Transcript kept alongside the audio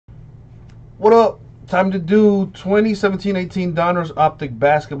What up? Time to do 2017-18 Donruss Optic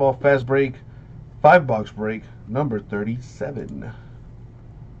Basketball Fast Break, 5-box break, number 37.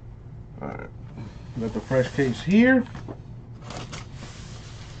 Alright, got the fresh case here.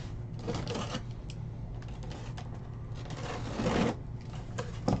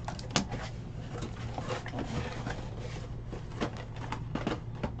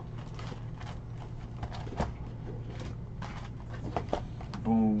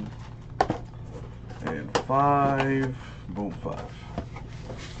 Boom. And 5. Boom, 5.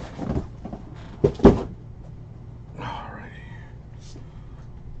 Alrighty.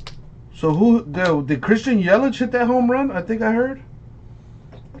 So who did Christian Yelich hit that home run? I think I heard.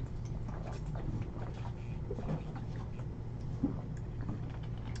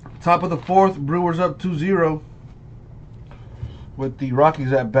 Top of the 4th, Brewers up 2-0 with the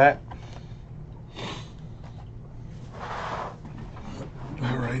Rockies at bat.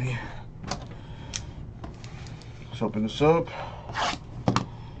 Alrighty. Let's open this up.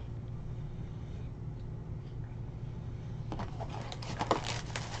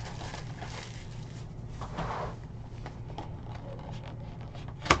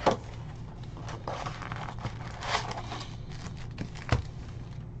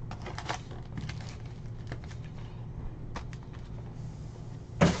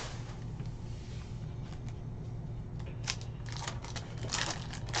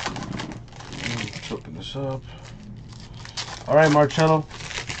 Let's open this up. All right, Marcello.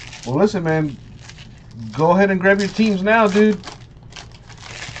 Well, listen, man. Go ahead and grab your teams now, dude.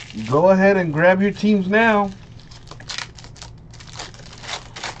 Go ahead and grab your teams now.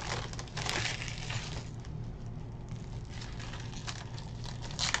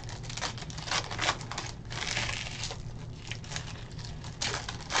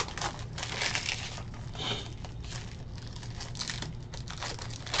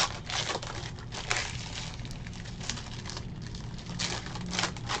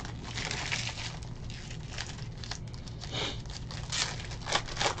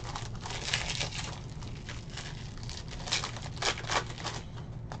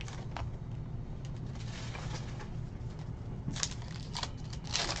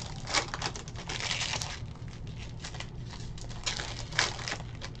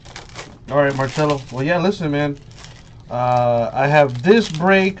 All right, Marcelo. Well, yeah, listen, man. I have this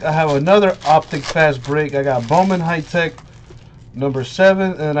break. I have another Optic Fast break. I got Bowman High Tech number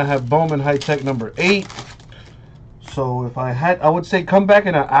 7, and I have Bowman High Tech number 8. So if I would say come back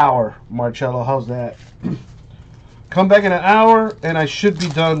in an hour, Marcello. How's that? Come back in an hour, and I should be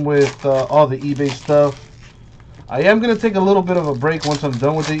done with all the eBay stuff. I am going to take a little bit of a break once I'm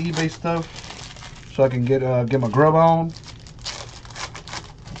done with the eBay stuff, so I can get my grub on.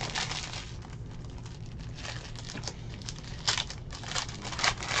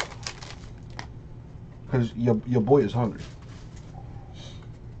 Because your boy is hungry.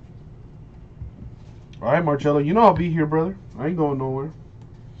 Alright, Marcello. You know I'll be here, brother. I ain't going nowhere.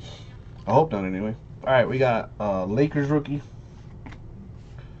 I hope not, anyway. Alright, we got Lakers rookie.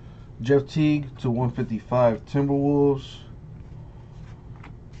 Jeff Teague /155 Timberwolves.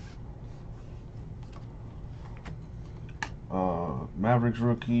 Mavericks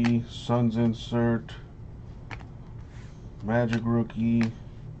rookie. Suns insert. Magic rookie.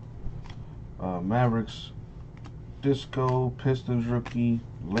 Mavericks Disco, Pistons rookie,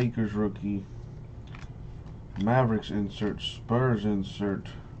 Lakers rookie, Mavericks insert, Spurs insert,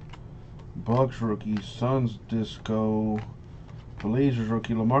 Bucks rookie, Suns Disco, Blazers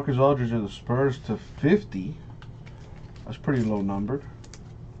rookie, LaMarcus Aldridge of the Spurs /50. That's pretty low numbered.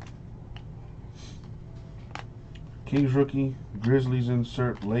 Kings rookie, Grizzlies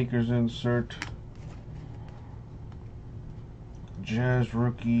insert, Lakers insert, Jazz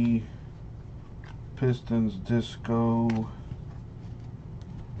rookie, Pistons Disco,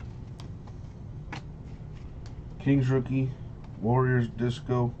 Kings rookie, Warriors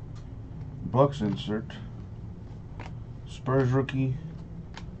Disco, Bucks insert, Spurs rookie,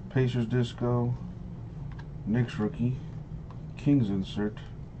 Pacers Disco, Knicks rookie, Kings insert,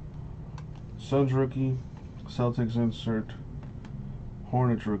 Suns rookie, Celtics insert,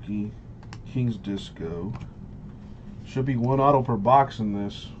 Hornets rookie, Kings Disco. Should be 1 auto per box in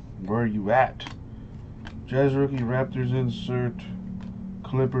this. Where are you at? Jazz rookie, Raptors insert,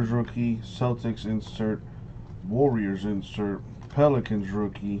 Clippers rookie, Celtics insert, Warriors insert, Pelicans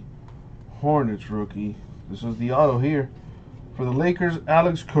rookie, Hornets rookie. This is the auto here. For the Lakers,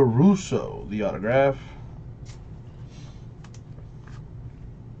 Alex Caruso, the autograph.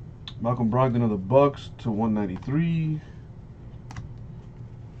 Malcolm Brogdon of the Bucks /193.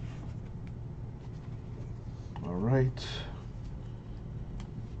 All right.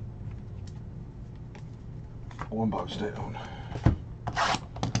 One box down.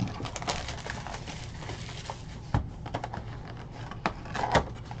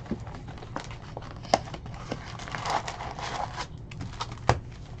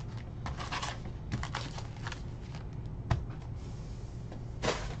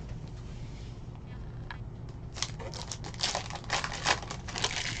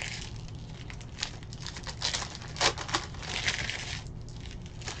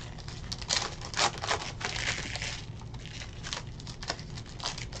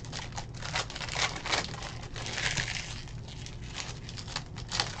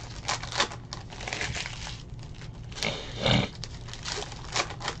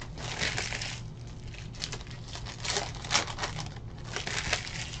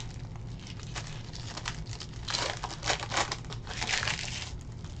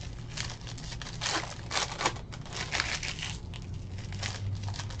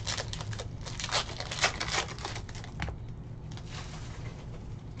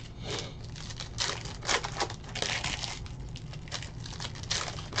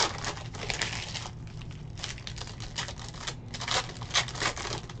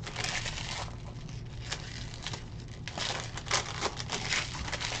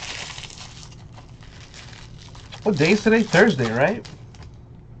 What day is today? Thursday, right?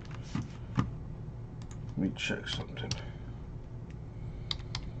 Let me check something.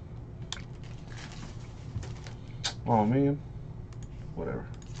 Oh man. Whatever.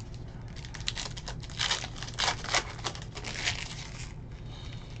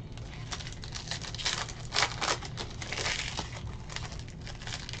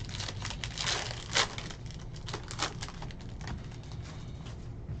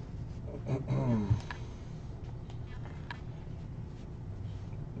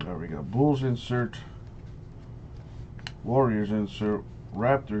 Now we got Bulls insert, Warriors insert,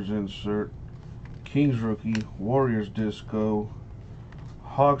 Raptors insert, Kings rookie, Warriors disco,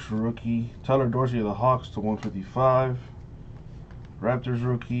 Hawks rookie, Tyler Dorsey of the Hawks to 155, Raptors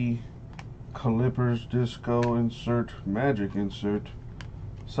rookie, Clippers disco insert, Magic insert,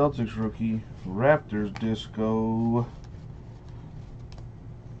 Celtics rookie, Raptors disco,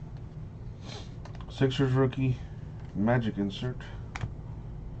 Sixers rookie, Magic insert,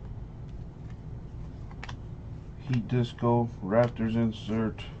 Heat disco, Raptors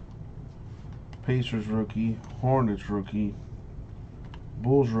insert, Pacers rookie, Hornets rookie,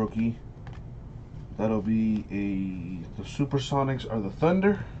 Bulls rookie. That'll be the Supersonics are the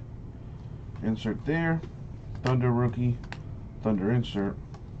Thunder. Insert there. Thunder rookie, Thunder insert,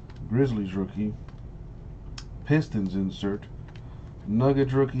 Grizzlies rookie, Pistons insert,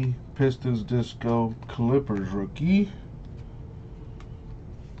 Nuggets rookie, Pistons disco, Clippers rookie,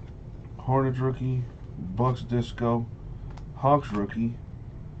 Hornets rookie, Bucks disco, Hawks rookie.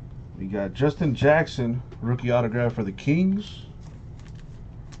 We got Justin Jackson rookie autograph for the Kings.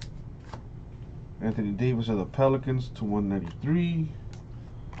 Anthony Davis of the Pelicans to 193.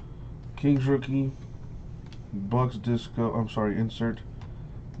 Kings rookie, Bucks disco, I'm sorry, insert,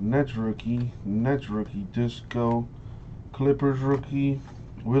 Nets rookie disco, Clippers rookie,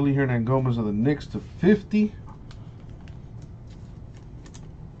 Willie Hernangomez of the Knicks to 50.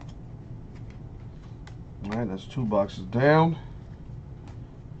 Alright, that's 2 boxes down.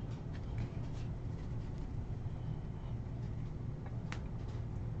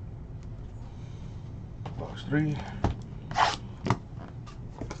 Box 3.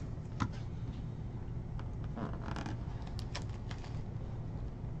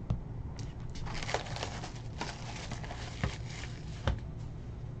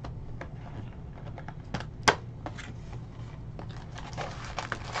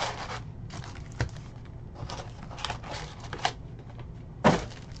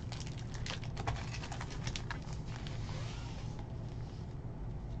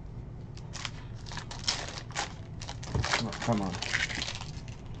 Oh, come on.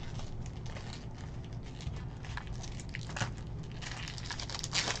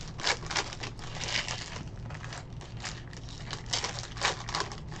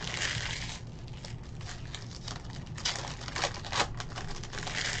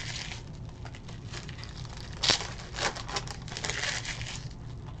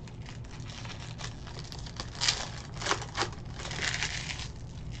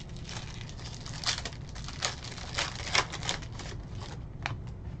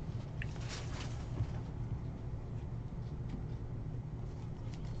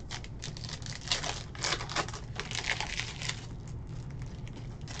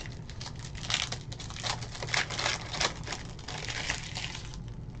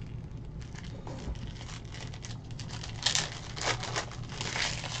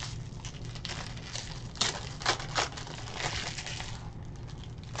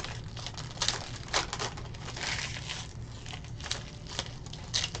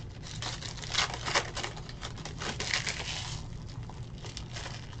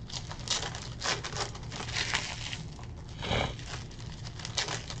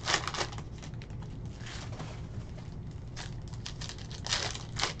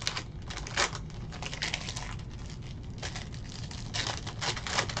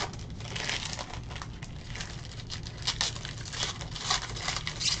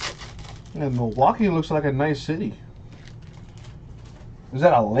 And Milwaukee looks like a nice city. Is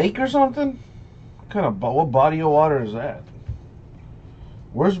that a lake or something? What body of water is that?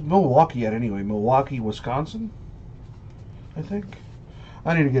 Where's Milwaukee at anyway? Milwaukee, Wisconsin? I think.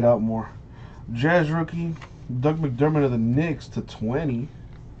 I need to get out more. Jazz rookie. Doug McDermott of the Knicks to 20.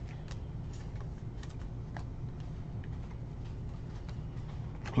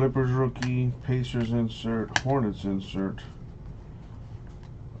 Clippers rookie. Pacers insert. Hornets insert.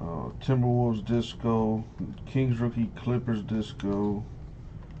 Timberwolves disco. Kings rookie. Clippers disco.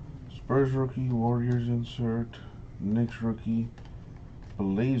 Spurs rookie. Warriors insert. Knicks rookie.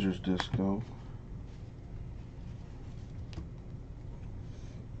 Blazers disco.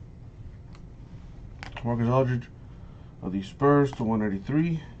 Marcus Aldridge of the Spurs to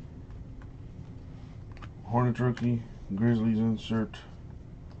 193. Hornets rookie. Grizzlies insert.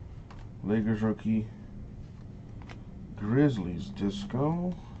 Lakers rookie. Grizzlies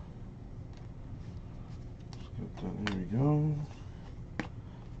disco. Let's get that. Here we go.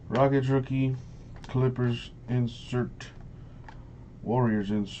 Rockets rookie. Clippers insert. Warriors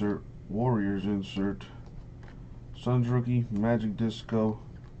insert. Warriors insert. Suns rookie. Magic disco.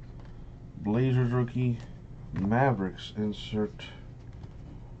 Blazers rookie. Mavericks insert.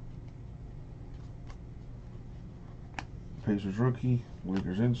 Pacers rookie.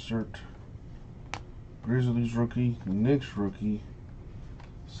 Lakers insert. Grizzlies rookie. Knicks rookie.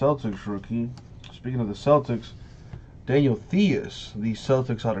 Celtics rookie. Speaking of the Celtics, Daniel Theus, the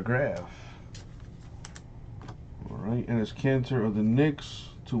Celtics autograph. Alright, and it's Cantor of the Knicks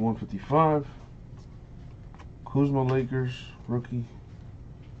to 155. Kuzma Lakers rookie.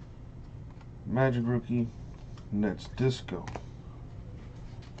 Magic rookie. Nets disco.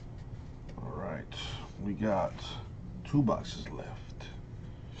 Alright, we got 2 boxes left.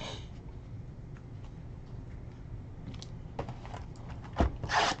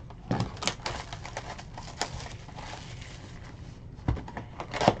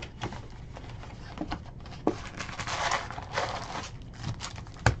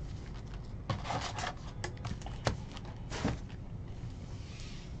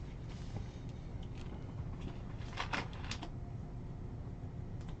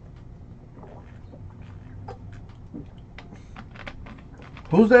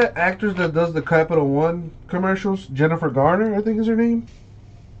 Who's that actress that does the Capital One commercials? Jennifer Garner, I think is her name.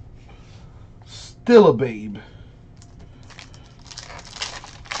 Still a babe.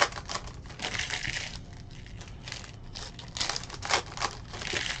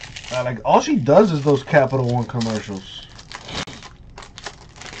 Like, all she does is those Capital One commercials.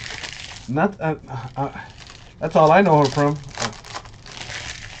 Not that's all I know her from.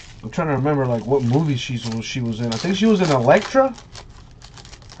 I'm trying to remember like what movie she was in. I think she was in Elektra.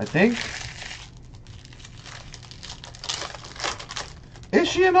 I think. Is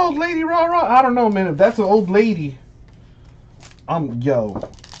she an old lady, rah? I don't know, man. If that's an old lady, yo,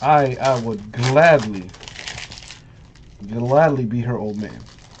 I would gladly be her old man.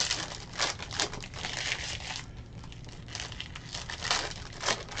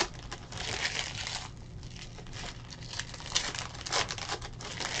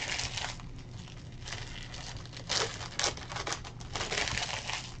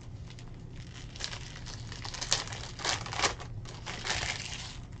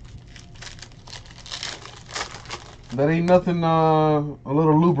 That ain't nothing a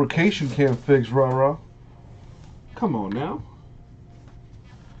little lubrication can't fix, rah. Come on now.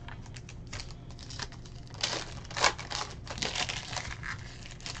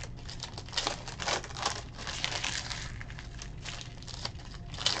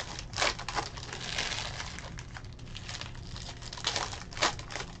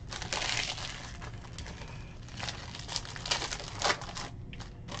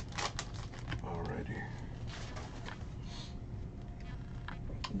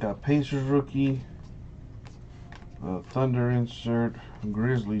 Got Pacers rookie, Thunder insert,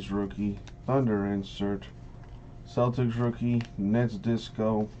 Grizzlies rookie, Thunder insert, Celtics rookie, Nets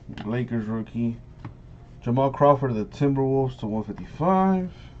disco, Lakers rookie, Jamal Crawford of the Timberwolves to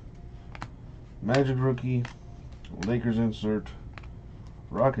 155, Magic rookie, Lakers insert,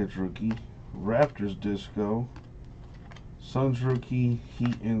 Rockets rookie, Raptors disco, Suns rookie,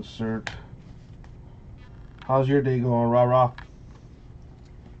 Heat insert. How's your day going, rah?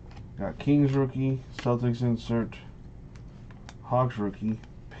 Got Kings rookie, Celtics insert, Hawks rookie,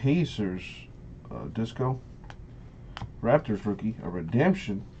 Pacers disco, Raptors rookie, a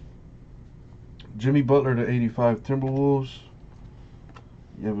redemption, Jimmy Butler to 85 Timberwolves,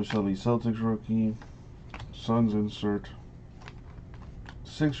 Yabusele Celtics rookie, Suns insert,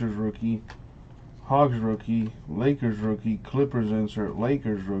 Sixers rookie, Hawks rookie, Lakers rookie, Clippers insert,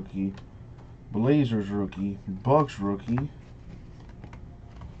 Lakers rookie, Blazers rookie, Bucks rookie.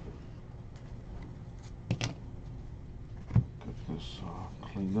 Get this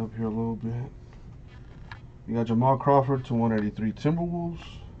cleaned up here a little bit. You got Jamal Crawford to 183 Timberwolves.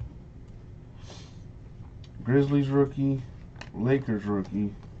 Grizzlies rookie, Lakers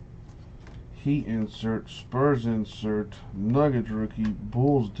rookie, Heat insert, Spurs insert, Nuggets rookie,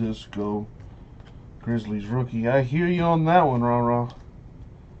 Bulls disco, Grizzlies rookie. I hear you on that one, Ra.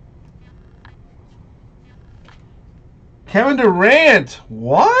 Kevin Durant,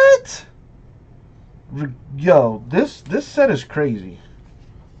 what? Yo, this set is crazy.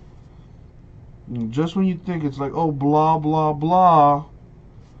 Just when you think it's like, oh, blah, blah, blah,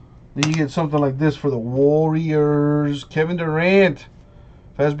 then you get something like this for the Warriors. Kevin Durant,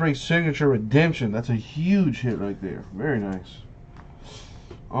 fast break signature redemption. That's a huge hit right there. Very nice.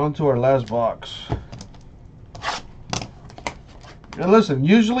 On to our last box. And listen,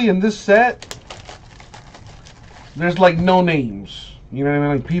 usually in this set, there's like no names. You know what I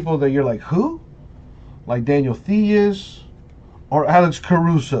mean? Like people that you're like, who? Like Daniel Theus or Alex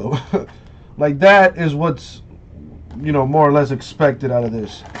Caruso. Like that is what's, you know, more or less expected out of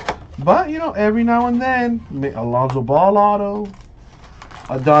this. But, you know, every now and then, Alonzo Ball auto,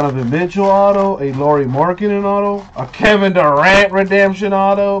 a Donovan Mitchell auto, a Lauri Markkanen auto, a Kevin Durant redemption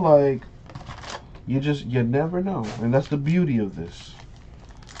auto. Like, you never know. And that's the beauty of this,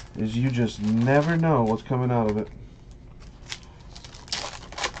 is you just never know what's coming out of it.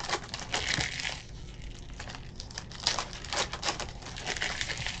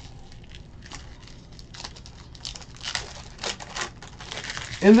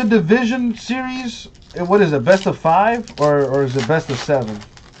 In the division series, what is it, best of 5 or is it best of 7?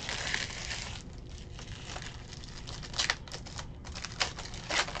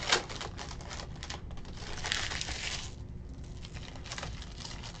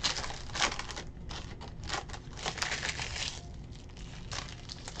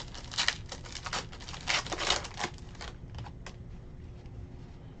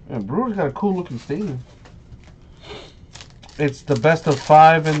 And Brewers got a cool looking stadium. It's the best of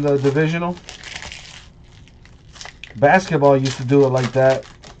 5 in the divisional. Basketball used to do it like that.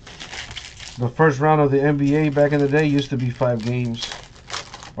 The first round of the NBA back in the day used to be 5 games.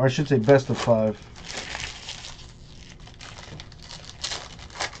 Or I should say best of 5.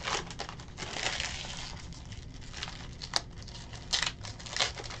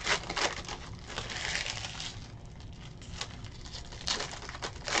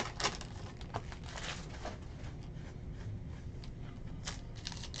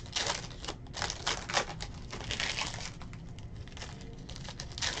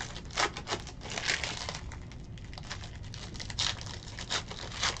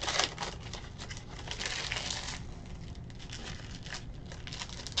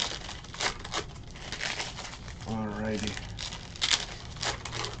 Alrighty.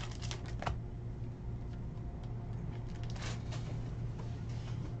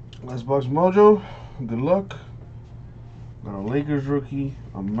 Last box mojo. Good luck. Got a Lakers rookie,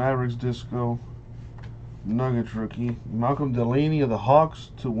 a Mavericks disco, Nuggets rookie, Malcolm Delaney of the Hawks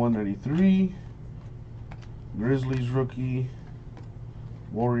to 193. Grizzlies rookie,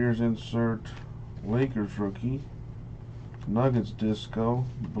 Warriors insert, Lakers rookie, Nuggets disco,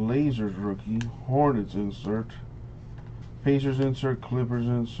 Blazers rookie, Hornets insert, Pacers insert, Clippers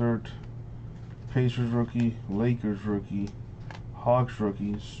insert, Pacers rookie, Lakers rookie, Hawks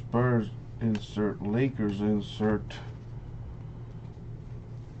rookie, Spurs insert, Lakers insert,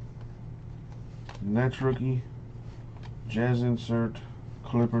 Nets rookie, Jazz insert,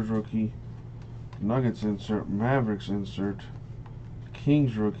 Clippers rookie, Nuggets insert, Mavericks insert,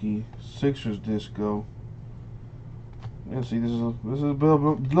 Kings rookie, Sixers disco. Yeah, see, this is a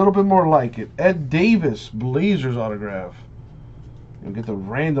little bit more like it. Ed Davis, Blazers autograph. You'll get the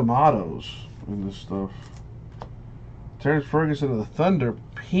random autos in this stuff. Terrence Ferguson of the Thunder,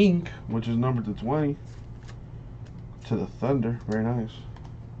 pink, which is numbered to 20. To the Thunder, very nice.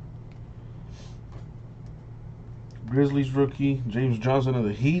 Grizzlies rookie, James Johnson of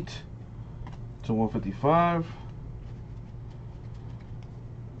the Heat to 155.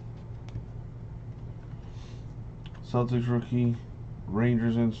 Celtics rookie,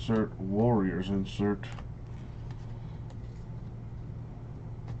 Rangers insert, Warriors insert.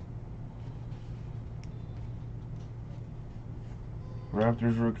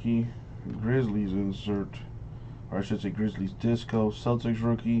 Raptors rookie, Grizzlies insert, or I should say Grizzlies disco. Celtics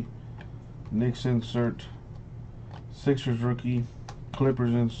rookie, Knicks insert, Sixers rookie,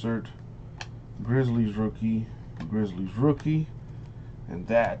 Clippers insert, Grizzlies rookie, and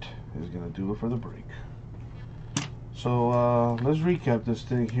that is going to do it for the break. So let's recap this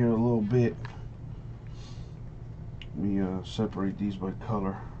thing here a little bit. me separate these by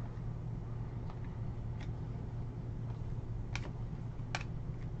color.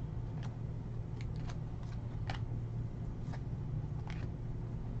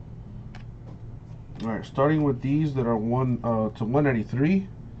 Alright, starting with these that are 1 to 193.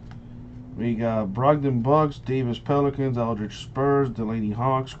 We got Brogdon Bucks, Davis Pelicans, Aldridge Spurs, Delaney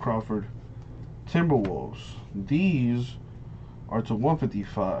Hawks, Crawford Timberwolves. These are to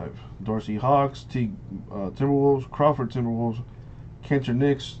 155. Dorsey Hawks, Timberwolves, Crawford Timberwolves, Kenter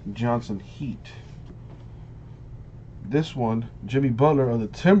Knicks, Johnson Heat. This one, Jimmy Butler of the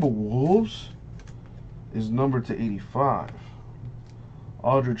Timberwolves, is numbered to 85.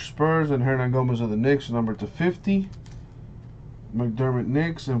 Aldridge Spurs and Hernan Gomez of the Knicks, numbered to 50. McDermott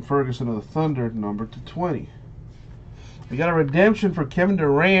Knicks and Ferguson of the Thunder, numbered to 20. We got a redemption for Kevin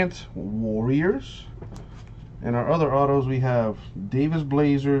Durant, Warriors. And our other autos, we have Davis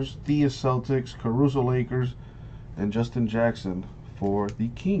Blazers, Theus Celtics, Caruso Lakers, and Justin Jackson for the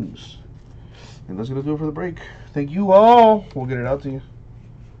Kings. And that's going to do it for the break. Thank you all. We'll get it out to you.